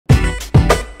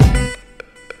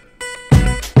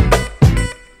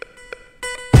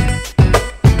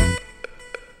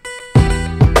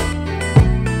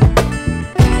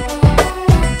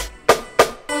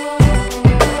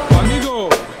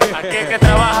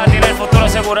trabaja tiene el futuro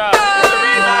asegurado.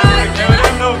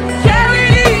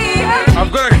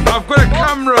 I've got a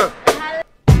camera.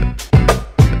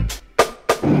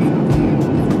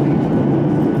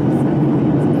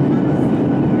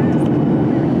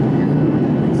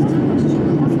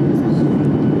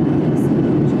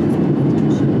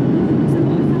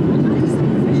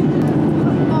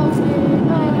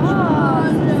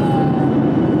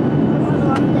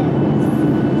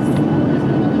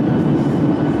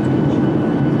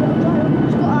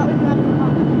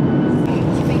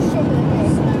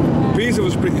 It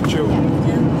was pretty chill.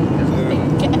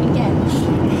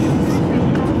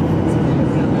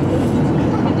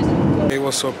 Hey,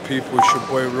 what's up people, it's your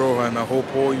boy Rohan and I hope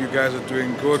all you guys are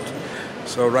doing good.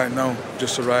 So right now,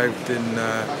 just arrived in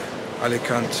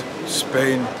Alicante,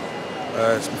 Spain.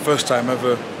 It's my first time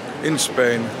ever in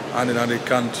Spain and in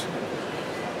Alicante.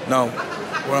 Now,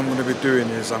 what I'm going to be doing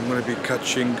is I'm going to be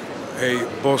catching a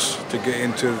bus to get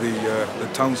into the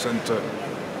town centre,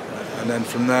 and then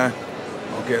from there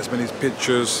I'll get as many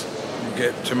pictures,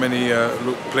 get to many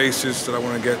places that I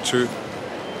want to get to.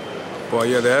 But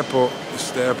yeah, the airport, this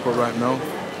is the airport right now.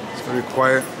 It's very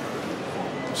quiet,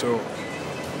 so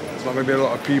there's not going to be a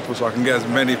lot of people, so I can get as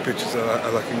many pictures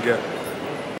as I can get.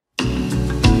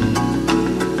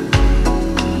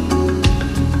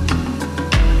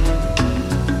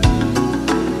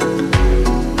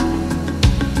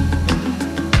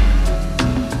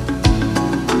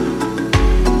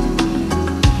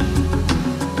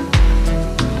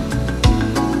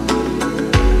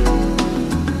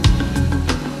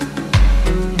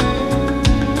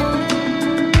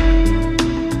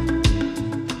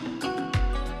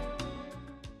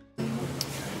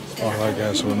 Alright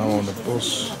guys, so we're now on the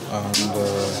bus and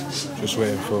just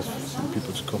waiting for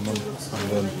people to come in,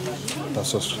 and then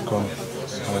that's us going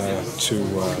to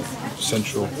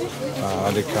central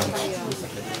Alicante.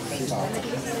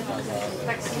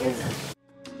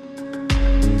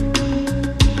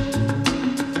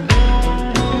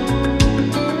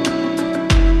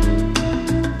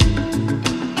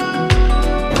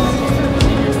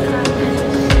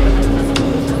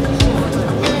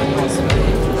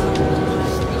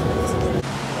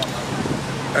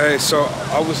 Hey, so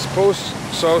I was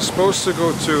supposed to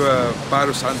go to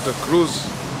Barrio Santa Cruz. I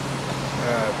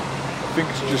think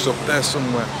it's just up there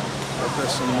somewhere.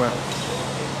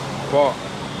 But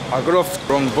I got off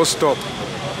the wrong bus stop,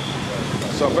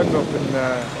 so I've ended up in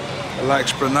La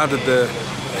Explanada de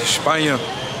España.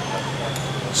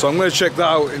 So I'm going to check that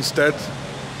out instead,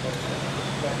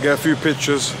 get a few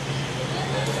pictures,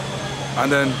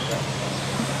 and then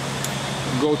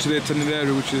go to the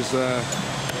itinerary, which is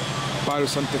Barrio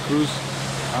Santa Cruz,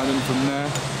 and then from there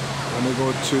I'm going to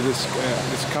go to this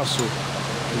castle,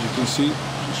 as you can see,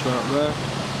 just right up there.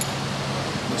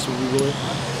 That's where we're going.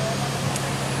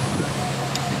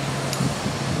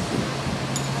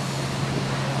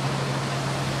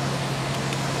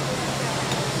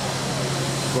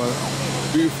 But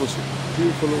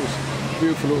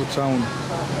beautiful little town.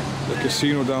 The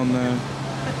casino down there.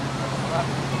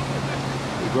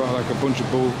 We've got like a bunch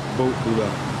of boats.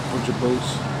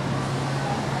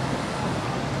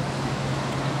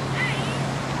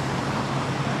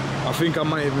 I think I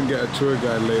might even get a tour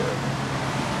guide later.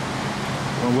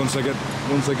 Well, once I get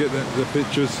the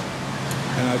pictures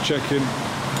and I check in.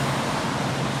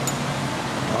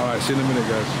 Alright, see you in a minute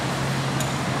guys.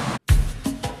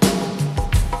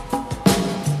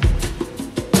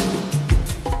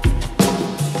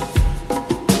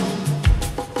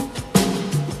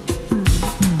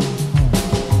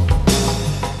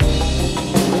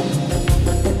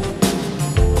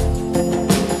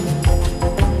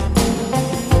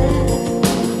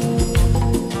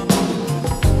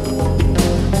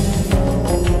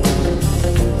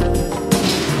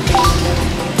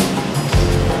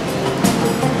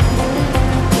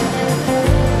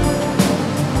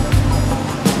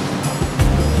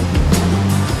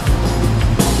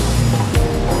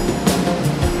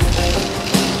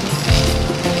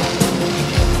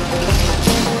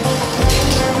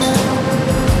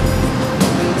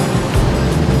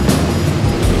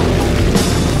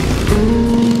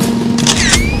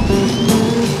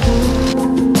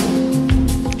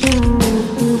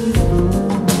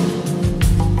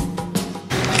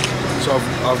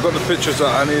 I've got the pictures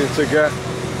that I needed to get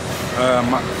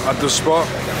at the spot,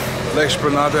 La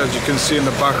Explanada, as you can see in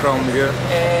the background here,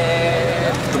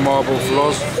 the marble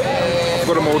floors. I've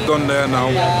got them all done there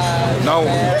now. Now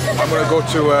I'm going to go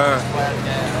to,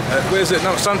 where is it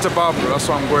now? Santa Barbara, that's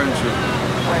what I'm going to.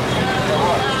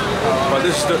 But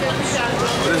this is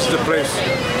the place.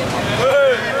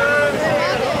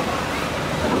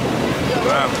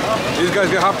 These guys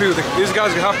get happy with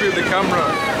the camera.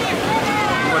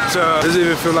 But it doesn't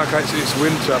even feel like it's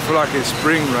winter. I feel like it's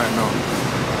spring right now.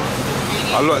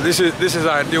 This is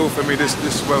ideal for me. This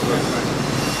weather.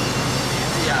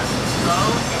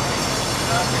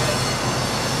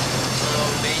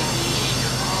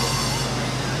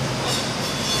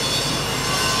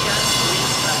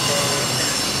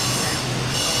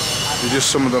 These are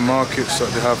just some of the markets that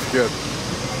they have here.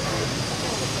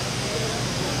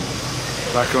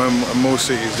 Like in most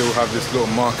cities, they'll have these little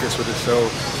markets where they sell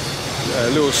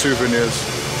little souvenirs.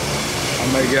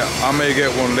 I may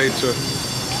get one later.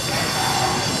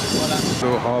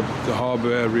 The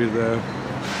harbour area there.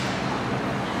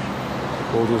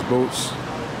 All those boats.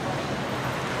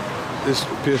 This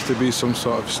appears to be some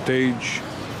sort of stage.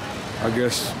 I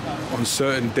guess on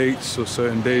certain dates or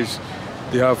certain days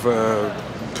they have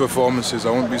performances.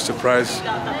 I won't be surprised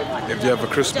if they have a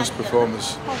Christmas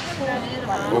performance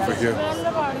over here.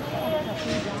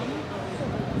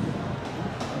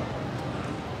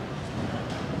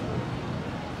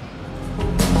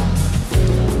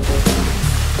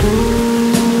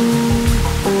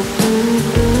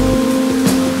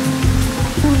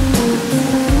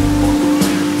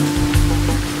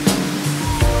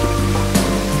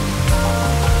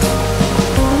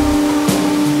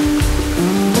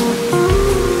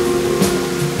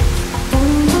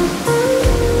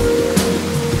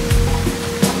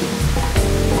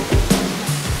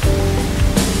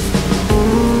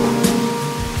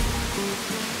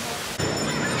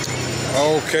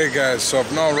 Okay guys, so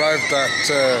I've now arrived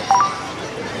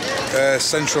at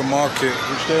Central Market,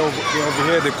 which over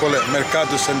here they call it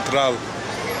Mercado Central.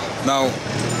 Now,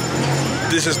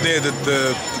 this is near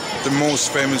the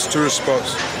most famous tourist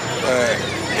spots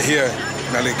here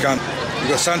in Alicante.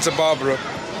 You've got Santa Bárbara,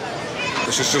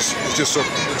 which is just up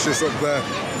there,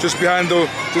 just behind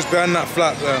that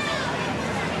flat there.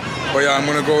 But yeah, I'm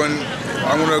gonna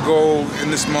go in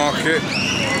this market,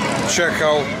 check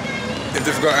out if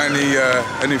they've got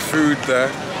any food there.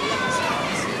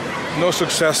 No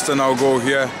success, then I'll go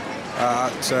here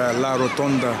at La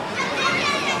Rotonda,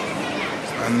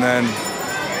 and then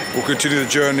we'll continue the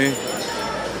journey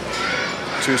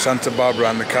to Santa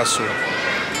Bárbara and the castle.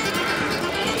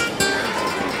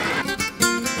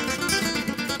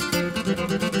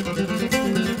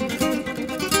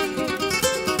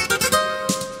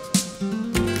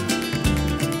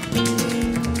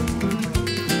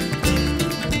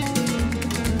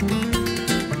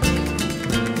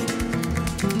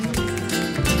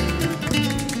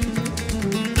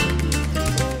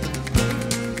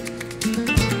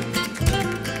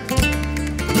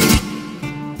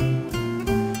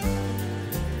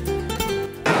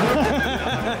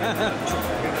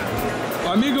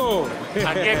 Amigo,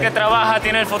 aquí el que trabaja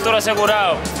tiene el futuro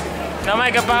asegurado. Nada más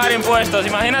hay que pagar impuestos.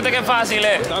 Imagínate qué fácil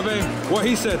es. What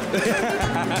he said.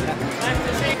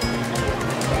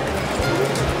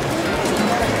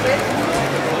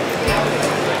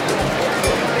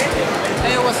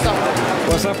 Hey, what's up?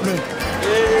 What's happening?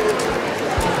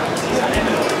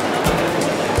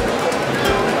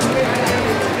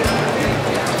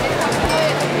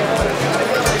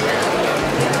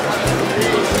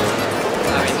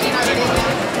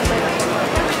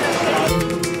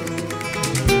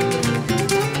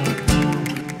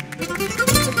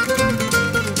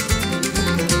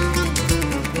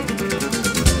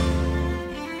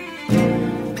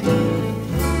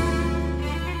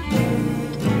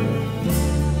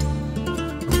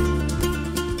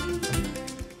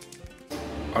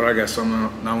 Alright guys, so now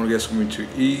I'm gonna get something to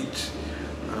eat,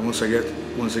 and once I get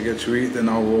to eat, then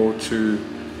I'll go to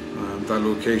that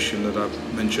location that I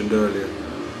mentioned earlier.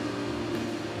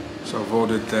 So I've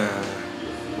ordered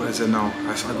what is it now?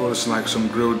 I got some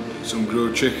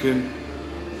grilled chicken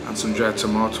and some dried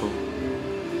tomato.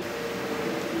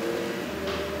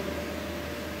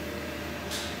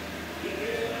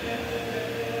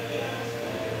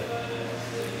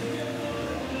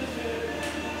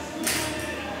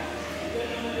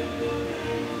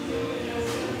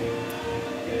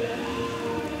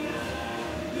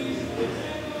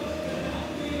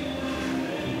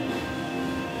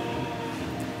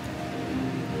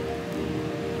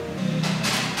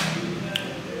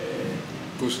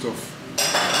 Good stuff.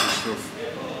 Good stuff.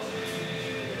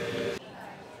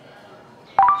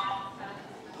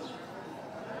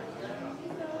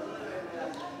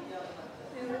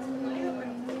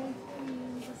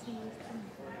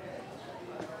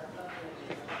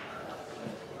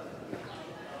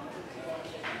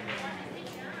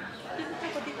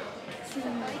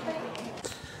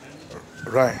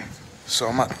 Right, so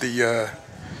I'm at the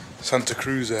Santa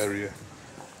Cruz area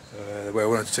where I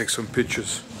wanted to take some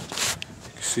pictures.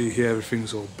 See here,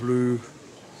 everything's all blue.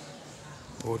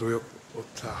 All the way up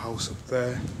to that house up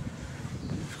there.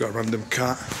 We've got a random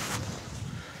cat.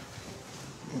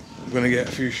 I'm gonna get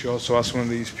a few shots, so ask one of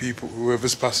these people,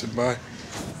 whoever's passing by,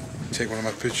 take one of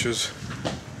my pictures,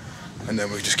 and then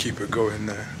we just keep it going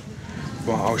there.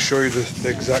 But I'll show you the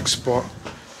exact spot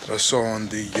that I saw on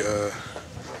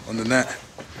the net.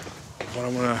 What I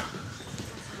wanna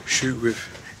shoot with.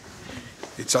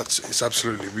 It's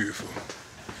absolutely beautiful.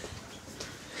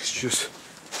 It's just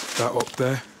that up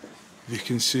there, you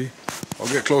can see. I'll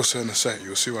get closer in a sec,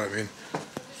 you'll see what I mean.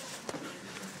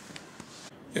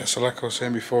 Yeah, so like I was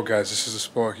saying before, guys, this is a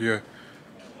spot here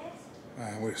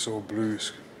where it's all blue.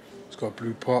 It's got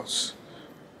blue pots,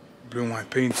 blue and white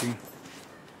painting.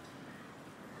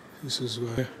 This is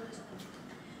where,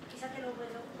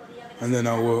 and then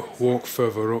I'll walk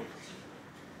further up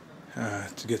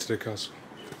to get to the castle.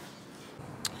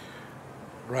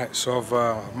 Right, so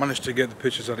I've managed to get the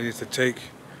pictures that I need to take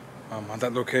at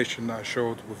that location that I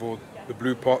showed with all the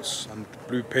blue pots and the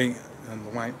blue paint and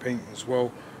the white paint as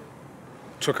well.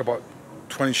 Took about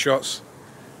 20 shots,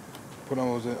 put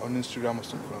on Instagram or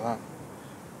something like that.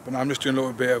 But now I'm just doing a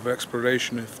little bit of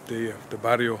exploration of the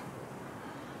Barrio.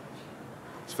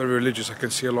 It's very religious. I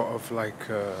can see a lot of like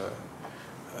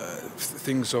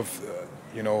things of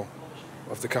you know,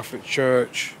 of the Catholic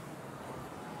Church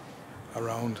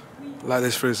around. Like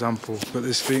this, for example. But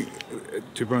this thing,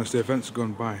 to be honest, the event's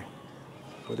gone by.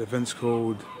 But the event's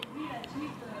called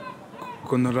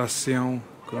Connoración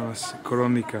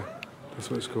Coronica. That's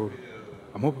what it's called.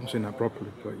 I hope I'm saying that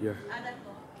properly, but yeah.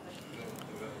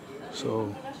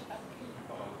 So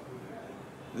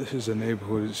this is a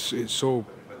neighborhood. It's so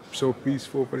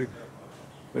peaceful,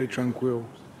 very tranquil,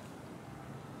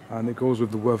 and it goes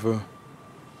with the weather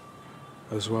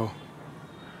as well.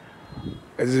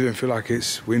 It doesn't even feel like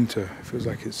it's winter. It feels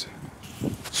like it's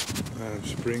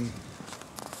spring.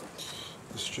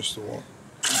 It's just a walk.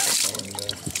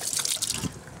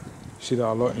 You see that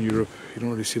a lot in Europe. You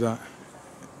don't really see that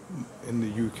in the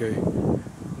UK.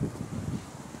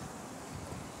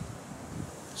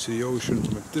 See the ocean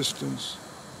from a distance.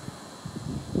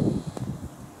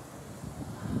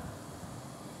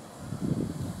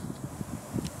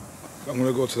 I'm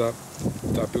gonna go to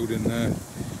that building there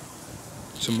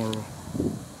tomorrow.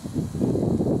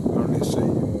 Apparently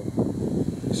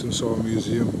it's some sort of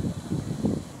museum.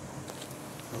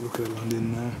 I'll look at the land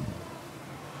in there.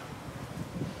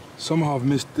 Somehow I've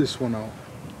missed this one out,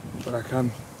 but I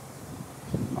can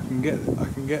get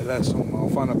there somehow. I'll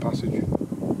find a passage.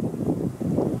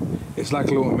 It's like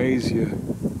a little maze here.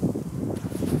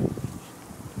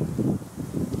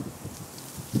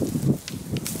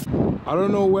 I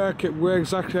don't know where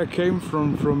exactly I came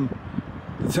from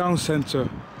the town centre,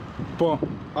 but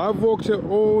I've walked it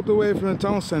all the way from the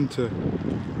town centre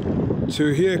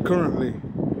to here currently.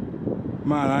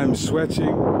 Man, I'm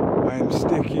sweating, I'm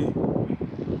sticky,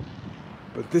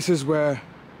 but this is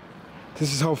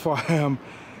how far I am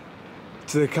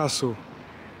to the castle.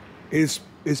 It's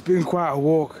been quite a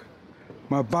walk.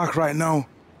 My back right now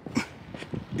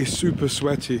is super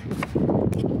sweaty,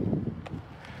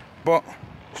 but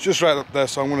it's just right up there,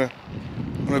 so I'm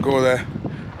gonna go there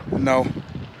now.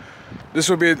 This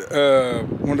will be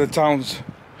one of the towns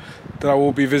that I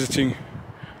will be visiting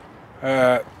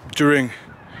during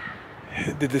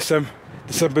the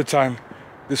December time.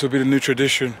 This will be the new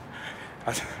tradition,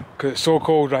 because it's so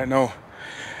cold right now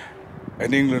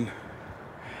in England,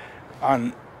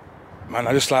 and man,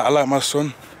 I like my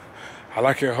sun. I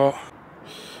like it hot.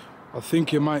 I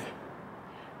think it might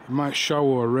shower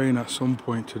or rain at some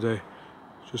point today.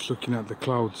 Just looking at the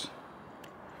clouds.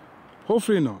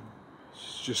 Hopefully not.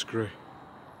 It's just grey.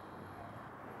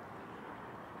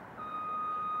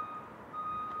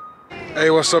 Hey,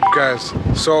 what's up, guys?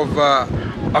 So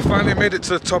I finally made it to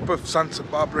the top of Santa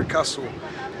Barbara Castle.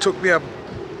 It took me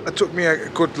a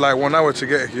good like 1 hour to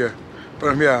get here, but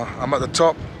I'm here. I'm at the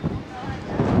top,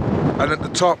 and at the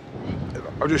top,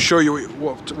 I'll just show you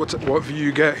what view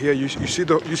you get here. You see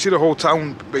the whole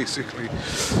town basically.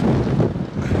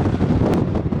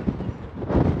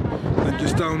 And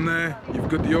just down there, you've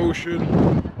got the ocean,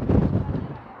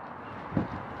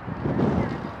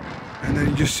 and then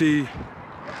you just see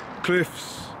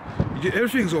cliffs.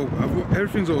 Everything's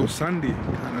all sandy,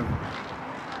 kind of.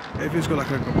 Everything's got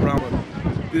like a brown.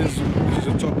 This is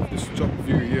a top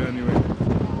view here anyway.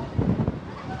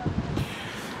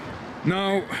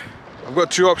 Now I've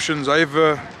got two options. I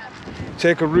either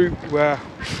take a route where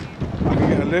I can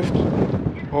get a lift,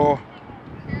 or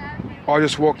I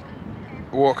just walk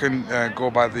and go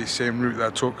by the same route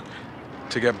that I took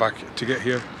to get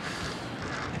here.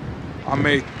 I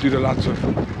may do the latter.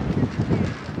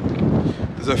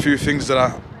 there's a few things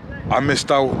that I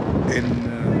missed out in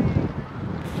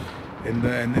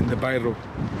the Barrio.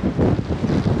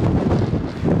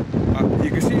 You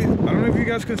can see, I don't know if you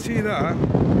guys can see that.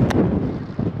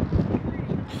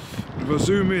 If I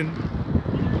zoom in,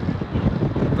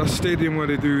 that stadium where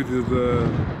they do the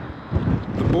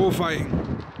bullfighting.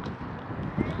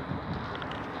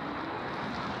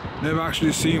 Never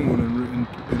actually seen one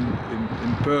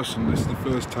in person. This is the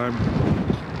first time.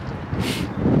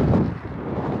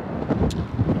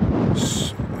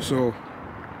 So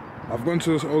I've gone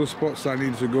to all the spots that I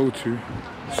needed to go to.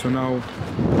 So now.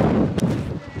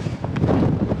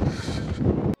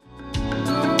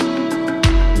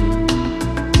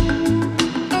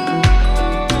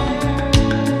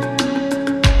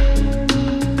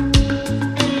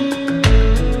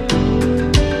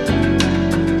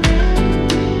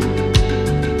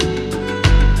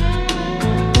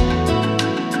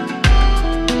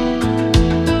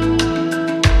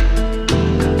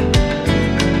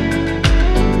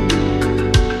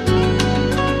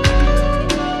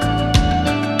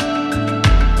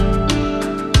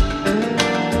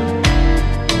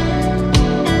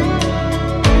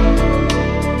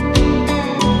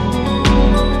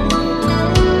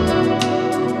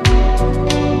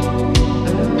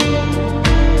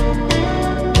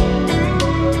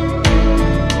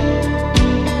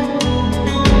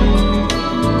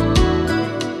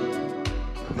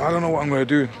 I don't know what I'm going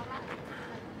to do.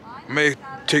 I may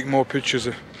take more pictures,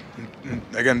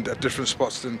 again, at different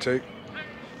spots than take.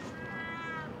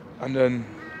 And then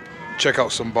check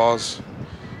out some bars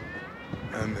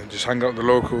and then just hang out with the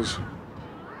locals.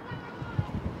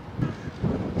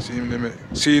 See you in a minute.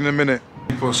 See you in a minute.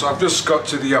 So I've just got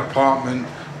to the apartment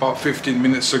about 15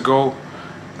 minutes ago.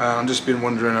 I've just been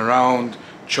wandering around,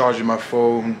 charging my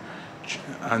phone,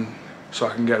 and so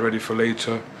I can get ready for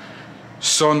later.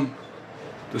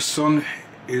 The sun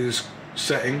is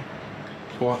setting,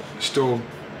 but still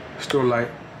light.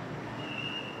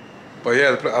 But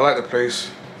yeah, I like the place.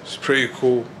 It's pretty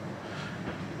cool.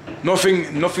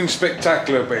 Nothing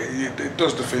spectacular, but it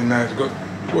does the thing there. It's got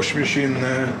washing machine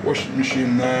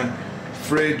there,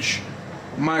 fridge,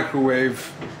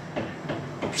 microwave,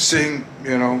 sink,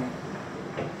 you know,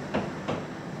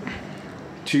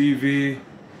 TV,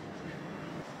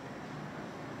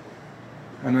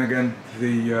 and again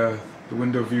the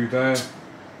window view there.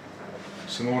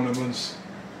 Some ornaments.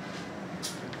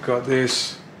 Got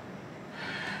this.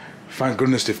 Thank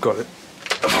goodness they've got it.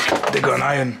 They got an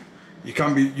iron. You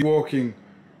can't be walking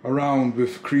around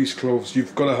with crease clothes.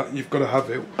 You've got to have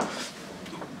it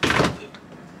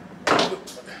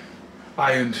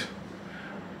ironed.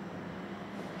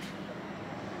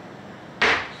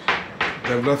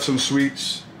 They've left some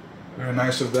sweets. Very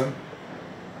nice of them.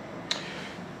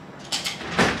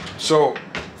 So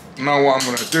now what I'm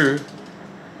going to do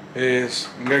is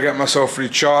I'm going to get myself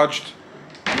recharged.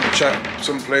 I'm going to check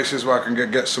some places where I can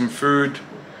get some food,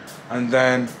 and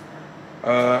then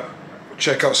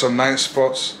check out some night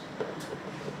spots,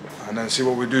 and then see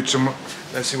what we do tomorrow.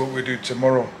 Let's see what we do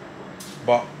tomorrow.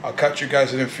 But I'll catch you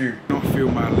guys in a few. I don't feel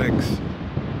my legs.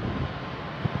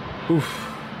 Oof.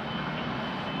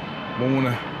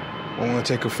 Won't wanna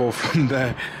take a fall from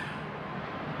there.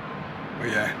 But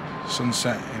yeah,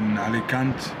 sunset in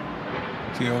Alicante.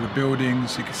 See all the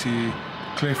buildings. You can see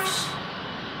cliffs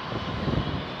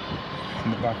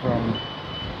in the background,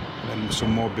 and then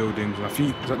some more buildings. I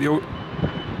think is that the ocean?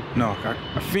 No,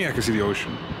 I think I can see the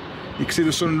ocean. You can see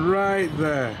the sun right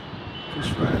there,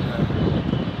 just right there.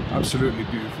 Absolutely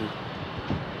beautiful.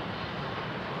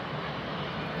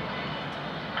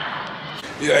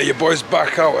 Yeah, your boy's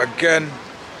back out again.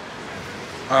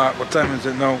 What time is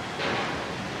it now?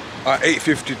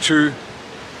 8:52.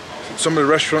 Some of the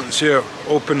restaurants here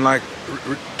open like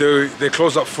they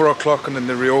close at 4 o'clock and then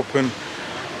they reopen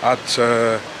at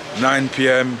 9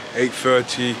 p.m,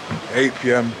 8:30, 8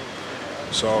 p.m.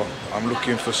 So I'm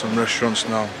looking for some restaurants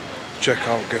now. Check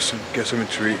out, get something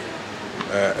to eat,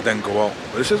 and then go out.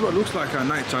 But this is what it looks like at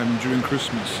night time during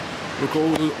Christmas. Look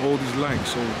all these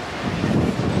lights, so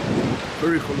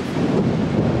very colourful.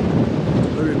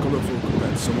 Very colourful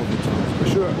compared to some other times.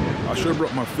 I should have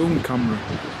brought my film camera.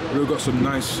 We've got some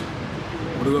nice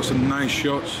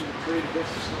shots.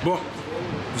 But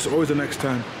there's always the next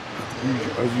time,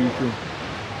 as usual.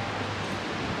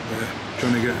 Yeah,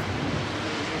 trying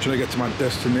to get to my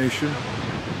destination.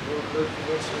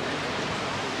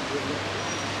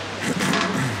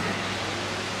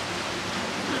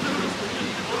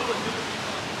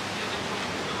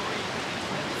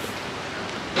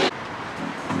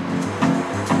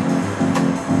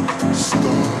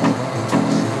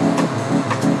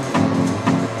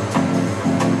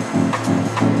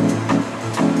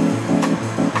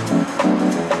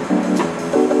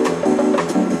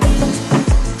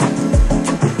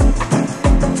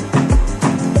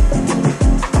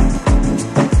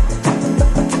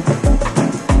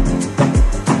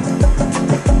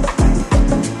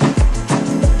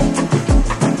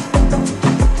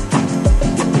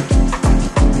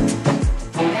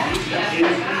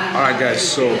 guys,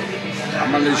 so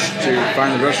I managed to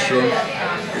find a restaurant.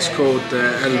 It's called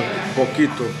El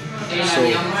Poquito. So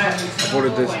I've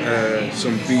ordered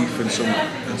some beef and some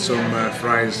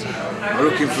fries. I'm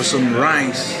looking for some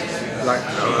rice, like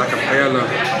a paella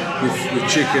with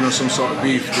chicken or some sort of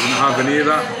beef. Didn't have any of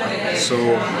that, so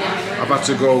I've had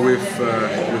to go with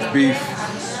beef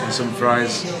and some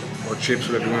fries or chips,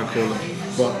 whatever you want to call them.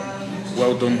 But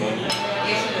well done.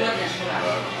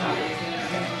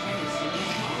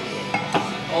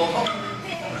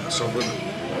 So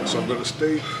I've got the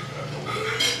steak.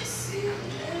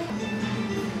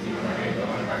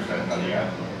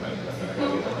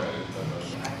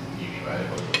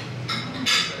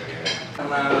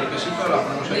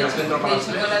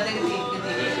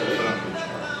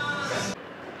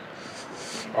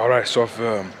 Alright, so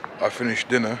I finished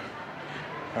dinner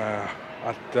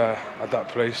at that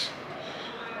place.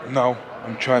 Now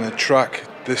I'm trying to track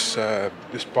this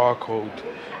bar called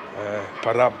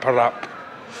Parap.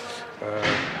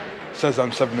 Says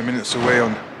I'm 7 minutes away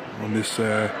on this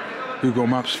Google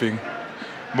Maps thing,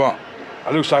 but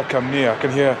it looks like I'm near. I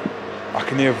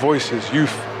can hear voices,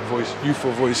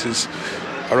 youthful voices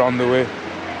around the way.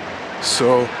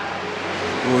 So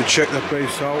we'll check the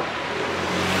place out,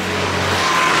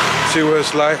 see what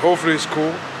it's like. Hopefully it's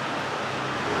cool.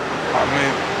 I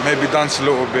may maybe dance a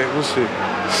little bit. We'll see.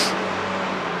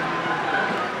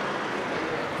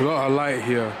 A lot of light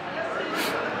here.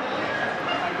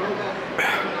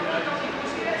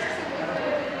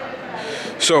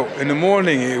 So in the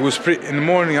morning,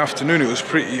 afternoon, it was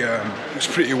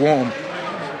pretty warm.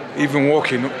 Even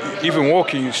walking,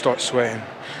 you start sweating.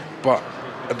 But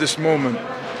at this moment,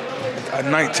 at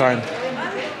night time,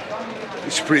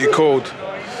 it's pretty cold.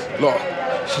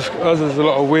 There's a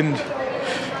lot of wind.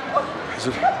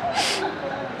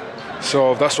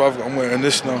 So that's why I'm wearing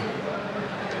this now.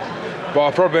 But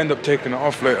I'll probably end up taking it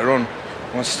off later on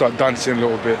once I start dancing a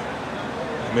little bit.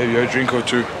 Maybe a drink or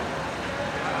two.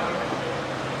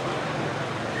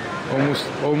 I'm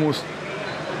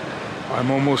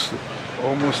almost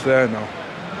there now.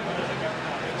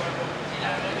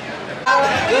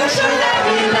 You should let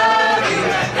me love you,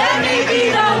 let me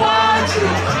be the one to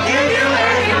give you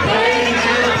everything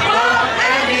you want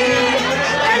and need.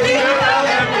 And you love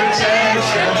and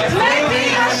protection, make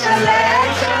me a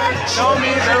selection, show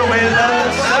me the way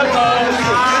love's supposed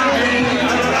to be.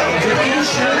 You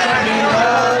should let me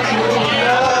love you,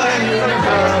 love you, love you.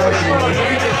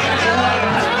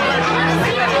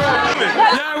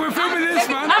 Yeah, we're filming this,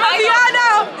 man. I'm a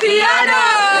piano.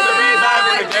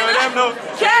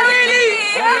 Heavily,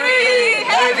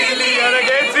 Gotta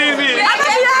get TV. I'm a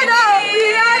piano.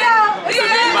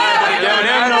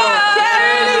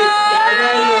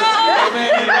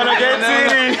 Gotta get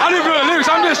TV. I don't even know the lyrics.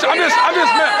 I'm just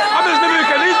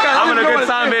mimicking these guys. I'm having a good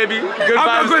time, baby. Good I'm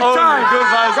vibes a good only. time. Good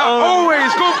vibes only.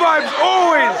 Always, good vibes,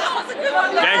 always.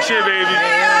 Gang shit, baby.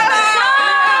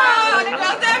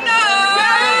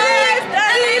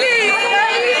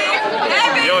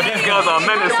 Yo, these girls are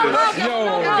menaces.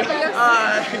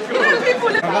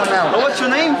 What's your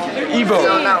name? Evo.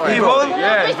 Evo?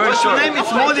 Yeah, it's very What's short. your name?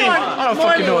 It's Molly. I don't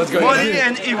fucking know what's going on. Molly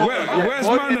and Evo. Where's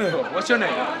Manu? What's your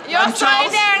name? Jag sa i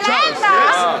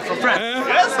Nederländerna. From France.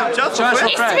 Yes, I'm just a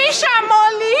friend. It's Fisha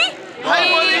Molly. Hi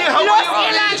Molly, how Los are you?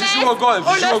 Irlandeses Joue au golf,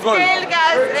 och Los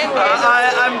belgas.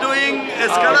 I'm doing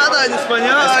escalada in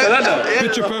Español. Escalada?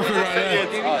 Picture perfect right there.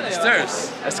 Stairs.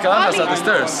 Escaladas are the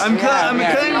stairs. I'm killing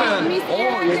man.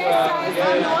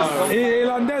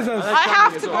 Irlandesas. I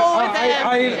have to go with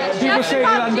them. People say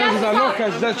Irlandesas are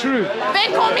locas. Is that true?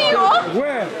 Ven conmigo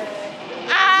Where?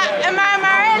 a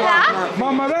Marmarella.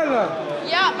 Marmarella.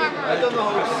 Ja,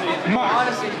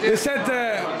 Marmarella. They said to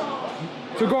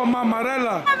go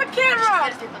Marmarella. I have a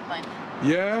camera.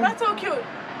 Yeah. That's so cute.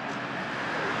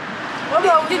 What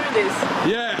about we do this?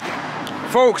 Yeah.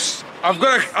 Folks, I've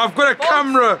got a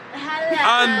camera,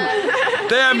 and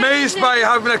they're amazed by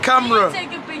having a camera.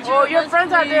 Oh, your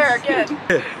friends are there again.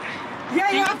 Yeah,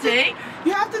 you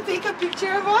have to take a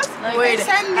picture of us. Wait,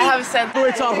 Send me. I have sent.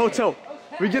 It's our hotel.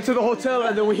 We get to the hotel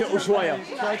and then we hit Ushuaia.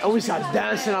 And we started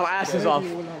dancing our asses off.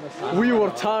 We were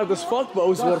tired as fuck, but it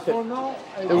was worth it.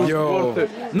 It was worth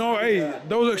it. No, hey,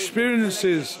 those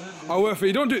experiences are worth it.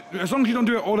 You don't do as long as you don't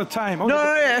do it all the time. No,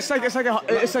 yeah, it's like a hike,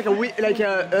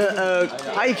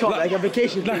 like a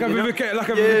vacation. Like thing, a you know?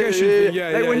 vacation thing.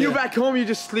 Yeah, Like when you're back home, you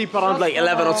just sleep around like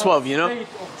 11 or 12, you know?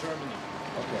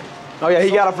 Oh yeah,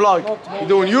 he got a vlog. He's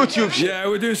doing YouTube shit. Yeah,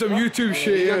 we're doing some YouTube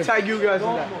shit. Yeah. Tag you guys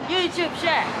in that. YouTube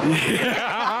shit.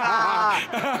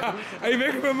 Are you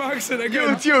making my accent again?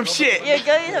 YouTube shit. You're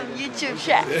going some YouTube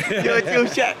shit.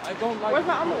 YouTube shit. Where's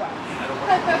my underwear?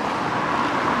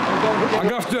 I'm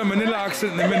gonna have to do a Manila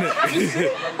accent in a minute.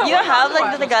 You don't have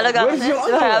like the Tagalog accent? You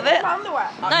don't have it?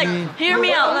 Like, hear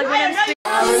me out. Like when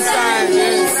I'm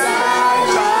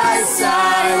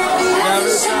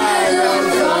speaking.